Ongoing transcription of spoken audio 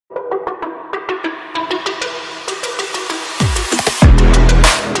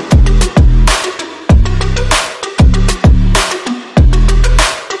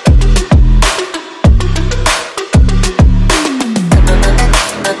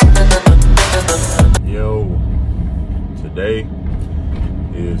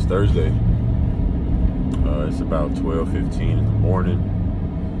Thursday. It's about 12:15 in the morning.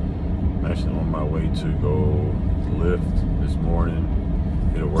 I'm actually on my way to go lift this morning.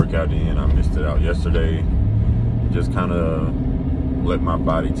 Get a workout in. I missed it out yesterday. Just kind of let my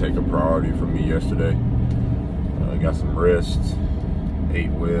body take a priority for me yesterday. Got some rest,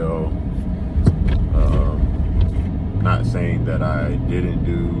 ate well. Not saying that I didn't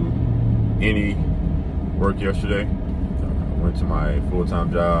do any work yesterday. Went to my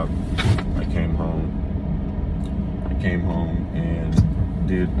full-time job. I came home and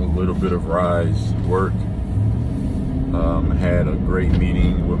did a little bit of Rise work. Had a great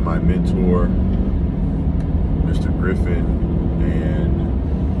meeting with my mentor, Mr. Griffin, and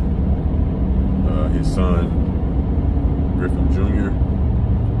his son, Griffin Jr.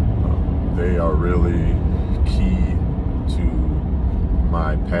 They are really key to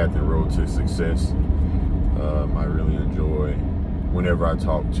my path and road to success. I really enjoy whenever I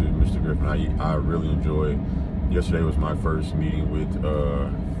talk to Mr. Griffin. I really enjoy. Yesterday was my first meeting with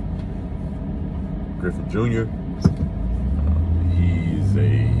Griffin Jr. He's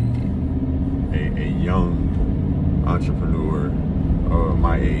a young entrepreneur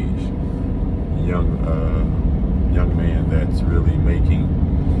my age, young man that's really making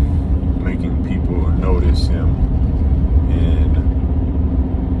people notice him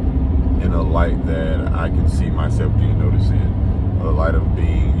in a light that I can see myself being noticed in. A light of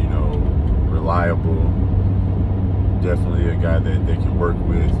being, reliable. Definitely a guy that they can work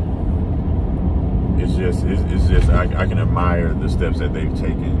with. It's just I can admire the steps that they've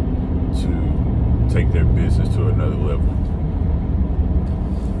taken to take their business to another level.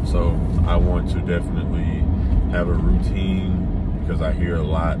 So I want to definitely have a routine, because I hear a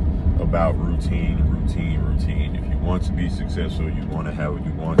lot about routine. If you want to be successful, you want to have a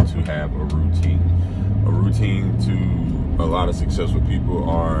routine. A routine to a lot of successful people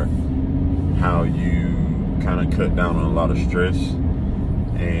are how you kind of cut down on a lot of stress,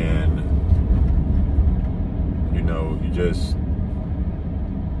 and you just,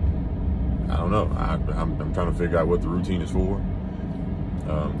 I don't know. I'm trying to figure out what the routine is for.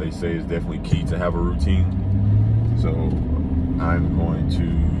 They say it's definitely key to have a routine, so I'm going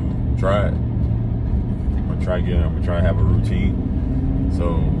to try it. I'm gonna try to have a routine.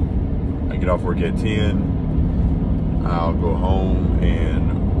 So I get off work at 10. I'll go home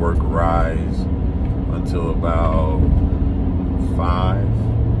and work Rise until about 5,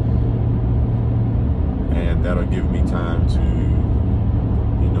 and that'll give me time to,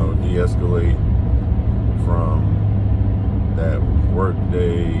 de-escalate from that work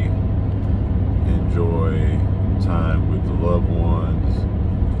day, enjoy time with the loved ones,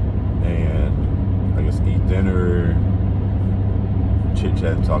 and I guess eat dinner, chit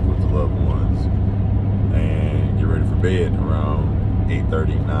chat and talk with the loved ones, and get ready for bed around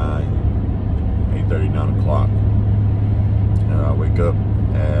 8:30, 9 o'clock. And I wake up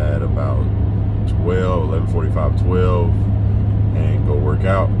at about 11:45, 12, and go work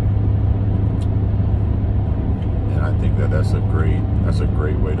out. And I think that's a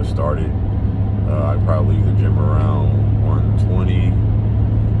great way to start it. I probably leave the gym around 1:20,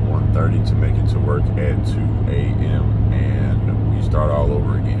 1:30 to make it to work at 2 a.m. and we start all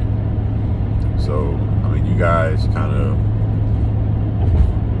over again. So, you guys kind of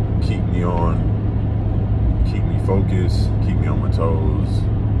keep me focused, keep me on my toes.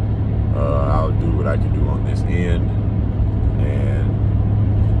 I'll do what I can do on this end, and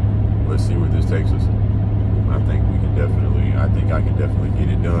let's see where this takes us. I think I can definitely get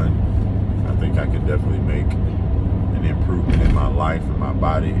it done. I think I can definitely make an improvement in my life and my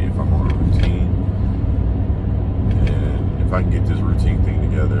body if I'm on a routine. And if I can get this routine thing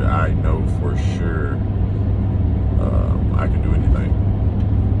together, I know for sure I can do anything.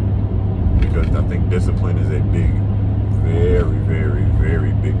 Because I think discipline is a very, very,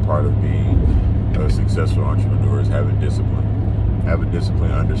 very big part of being a successful entrepreneur, is having discipline. Having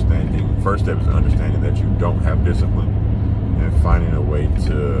discipline, understanding. First step is understanding that you don't have discipline, and finding a way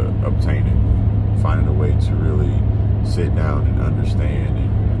to obtain it. Finding a way to really sit down and understand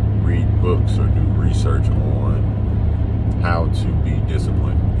and read books or do research on how to be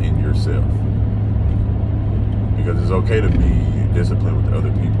disciplined in yourself. Because it's okay to be disciplined with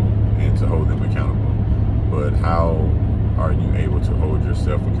other people and to hold them accountable, but how are you able to hold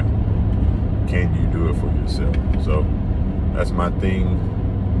yourself accountable? Can you do it for yourself? So that's my thing.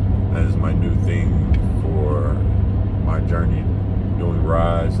 That is my new thing for my journey doing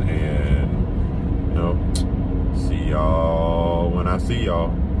Rise. And see y'all when I see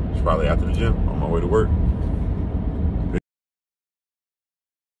y'all. It's probably after the gym on my way to work.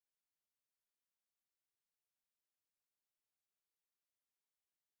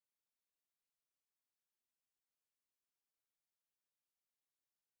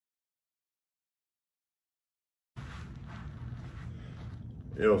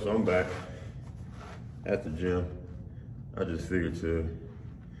 Yo, so I'm back at the gym. I just figured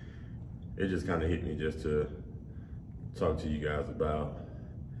it just kind of hit me just to talk to you guys about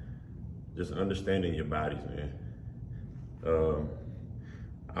just understanding your bodies, man.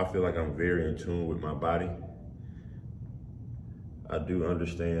 I feel like I'm very in tune with my body. I do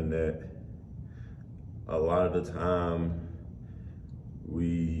understand that a lot of the time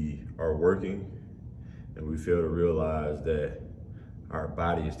we are working and we fail to realize that our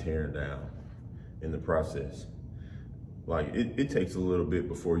body is tearing down in the process. Like it takes a little bit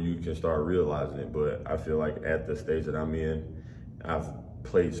before you can start realizing it, but I feel like at the stage that I'm in, I've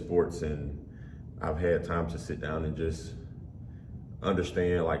played sports and I've had time to sit down and just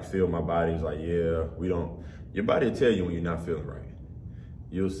understand, like feel my body's like, yeah, your body will tell you when you're not feeling right.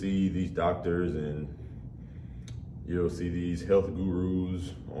 You'll see these doctors and you'll see these health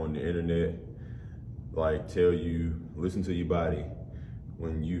gurus on the internet like tell you, listen to your body.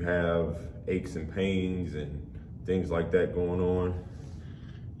 When you have aches and pains and things like that going on,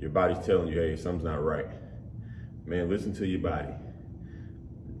 your body's telling you, hey, something's not right. Man, listen to your body.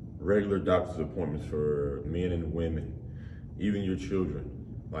 Regular doctor's appointments for men and women, even your children.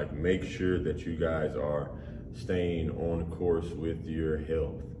 Like, make sure that you guys are staying on course with your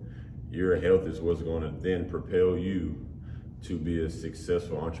health. Your health is what's going to then propel you to be a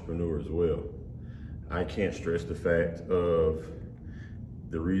successful entrepreneur as well. I can't stress the fact of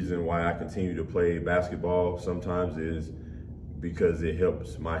the reason why I continue to play basketball sometimes is because it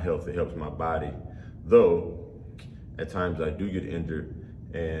helps my health, it helps my body. Though, at times I do get injured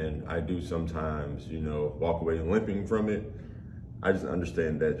and I do sometimes, walk away limping from it. I just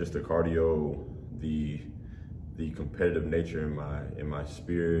understand that just the cardio, the competitive nature in my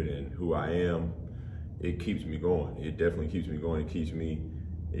spirit and who I am, it keeps me going. It definitely keeps me going.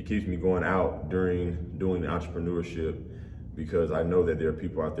 It keeps me going out during doing entrepreneurship, because I know that there are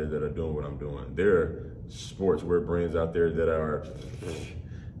people out there that are doing what I'm doing. There are sportswear brands out there that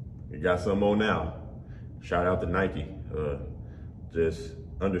got some on now. Shout out to Nike. Just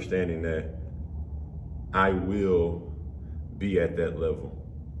understanding that I will be at that level.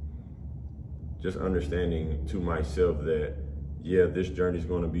 Just understanding to myself that, yeah, this journey is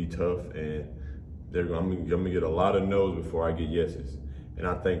going to be tough and I'm going to get a lot of no's before I get yeses. And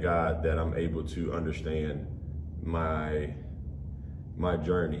I thank God that I'm able to understand my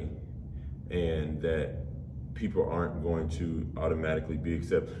journey and that people aren't going to automatically be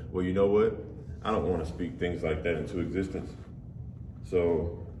accepted. Well, you know what? I don't want to speak things like that into existence.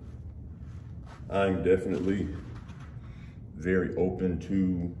 So I'm definitely very open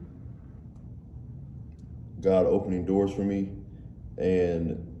to God opening doors for me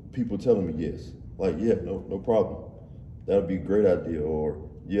and people telling me yes. Like, yeah, no problem. That would be a great idea. Or,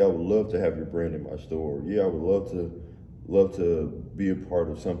 yeah, I would love to have your brand in my store. Yeah, I would love to be a part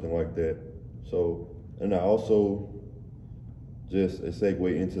of something like that. So, and I also, just a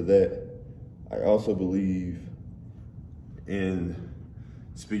segue into that, I also believe in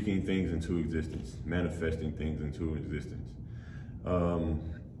speaking things into existence, manifesting things into existence.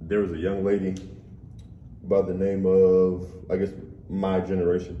 There was a young lady by the name of, I guess, my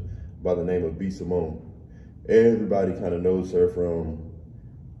generation, by the name of B. Simone. Everybody kind of knows her from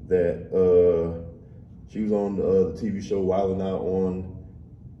that. She was on the TV show Wild 'N Out on,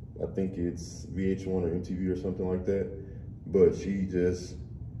 I think it's VH1 or MTV or something like that. But she just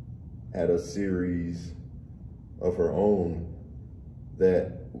had a series of her own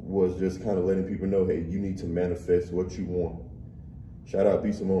that was just kind of letting people know, hey, you need to manifest what you want. Shout out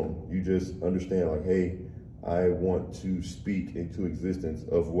B. Simone. You just understand, like, hey, I want to speak into existence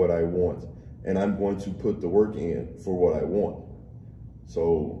of what I want, and I'm going to put the work in for what I want.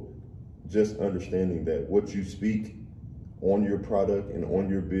 So just understanding that what you speak on your product and on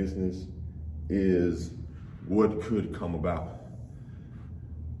your business is what could come about.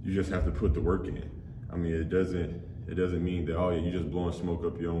 You just have to put the work in. I mean, it doesn't mean that, oh yeah, you're just blowing smoke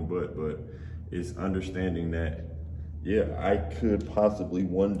up your own butt, but it's understanding that, yeah, I could possibly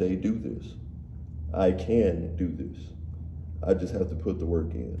one day do this. I can do this. I just have to put the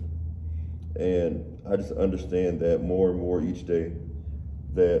work in. And I just understand that more and more each day,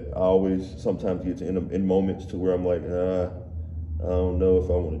 that I always sometimes get in moments to where I'm like, I don't know if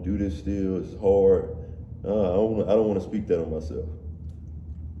I want to do this still. It's hard. I don't want to speak that on myself.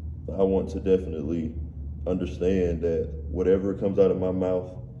 I want to definitely understand that whatever comes out of my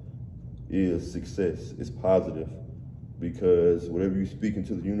mouth is success. It's positive, because whatever you speak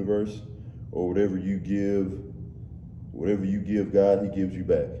into the universe, or whatever you give God, he gives you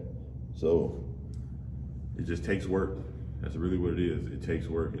back. So it just takes work. That's really what it is. It takes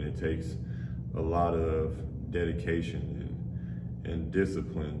work, and it takes a lot of dedication and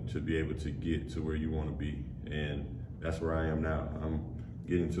discipline to be able to get to where you want to be. And that's where I am now. I'm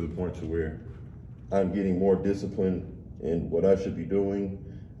getting to the point to where I'm getting more disciplined in what I should be doing.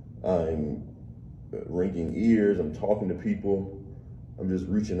 I'm ringing ears, I'm talking to people, I'm just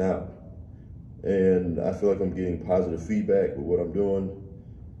reaching out. And I feel like I'm getting positive feedback with what I'm doing,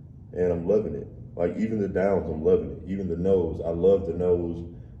 and I'm loving it. Like, even the downs, I'm loving it. Even the no's, I love the no's.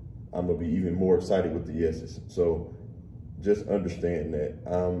 I'm gonna be even more excited with the yeses. So just understand that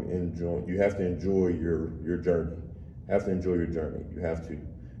I'm enjoying, you have to enjoy your journey. You have to enjoy your journey, you have to,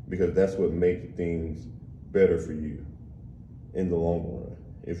 because that's what makes things better for you in the long run,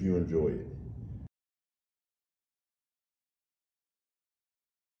 if you enjoy it.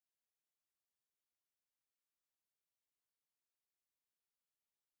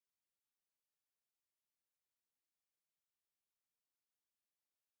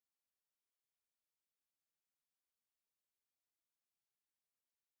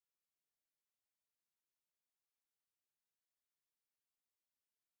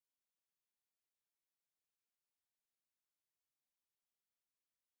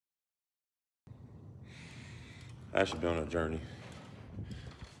 I should be on a journey,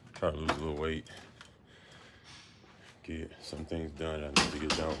 try to lose a little weight, get some things done I need to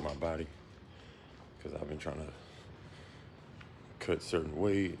get done with my body, because I've been trying to cut certain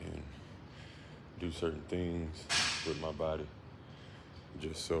weight and do certain things with my body,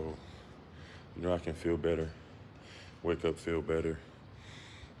 just so, you know, I can feel better, wake up, feel better.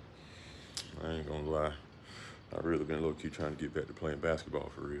 I ain't gonna lie, I've really been low-key trying to get back to playing basketball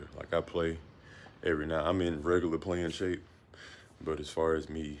for real. Like, I play every night. I'm in regular playing shape, but as far as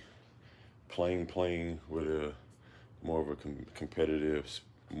me playing with a more of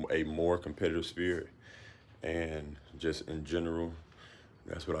a more competitive spirit, and just in general,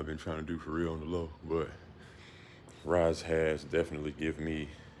 that's what I've been trying to do for real on the low. But Rise has definitely given me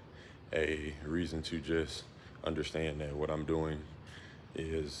a reason to just understand that what I'm doing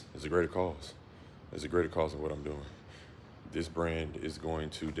is a greater cause. It's a greater cause of what I'm doing. This brand is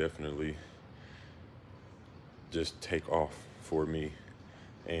going to definitely just take off for me,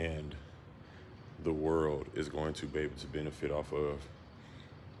 and the world is going to be able to benefit off of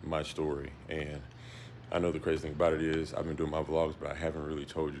my story. And I know the crazy thing about it is I've been doing my vlogs, but I haven't really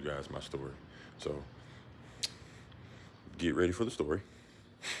told you guys my story. So get ready for the story.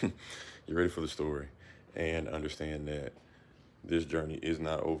 Get ready for the story, and understand that this journey is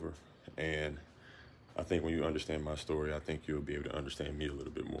not over. And I think when you understand my story, I think you'll be able to understand me a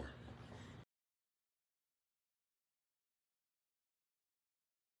little bit more.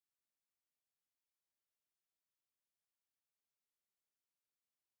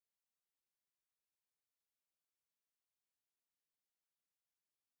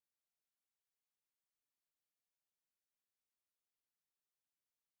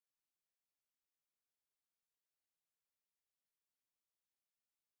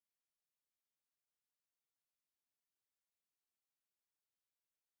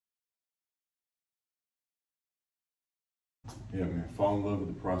 Yeah, man, fall in love with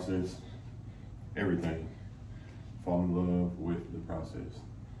the process, everything. Fall in love with the process.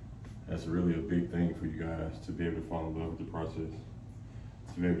 That's really a big thing for you guys, to be able to fall in love with the process,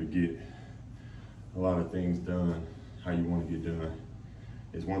 to be able to get a lot of things done how you want to get done.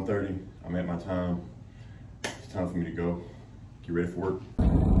 It's 1:30, I'm at my time. It's time for me to go. Get ready for work.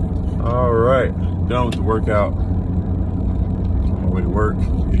 All right, done with the workout. On my way to work.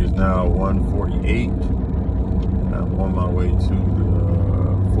 It is now 1:48. I'm on my way to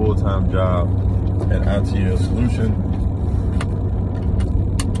the full-time job at ITL Solution.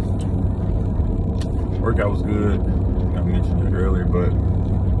 Workout was good. I mentioned it earlier, but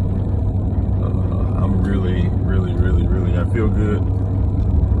I'm really, I feel good.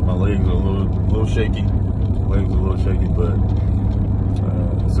 My legs are a little shaky. But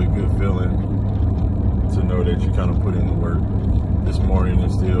it's a good feeling to know that you kind of put in the work this morning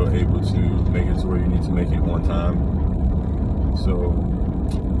and still able to make it to where you need to make it on time. So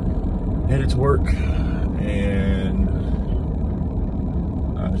headed to work, and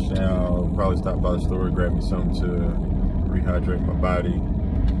I shall probably stop by the store, grab me something to rehydrate my body,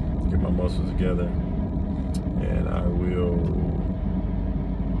 get my muscles together, and I will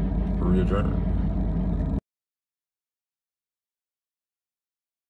readjourn.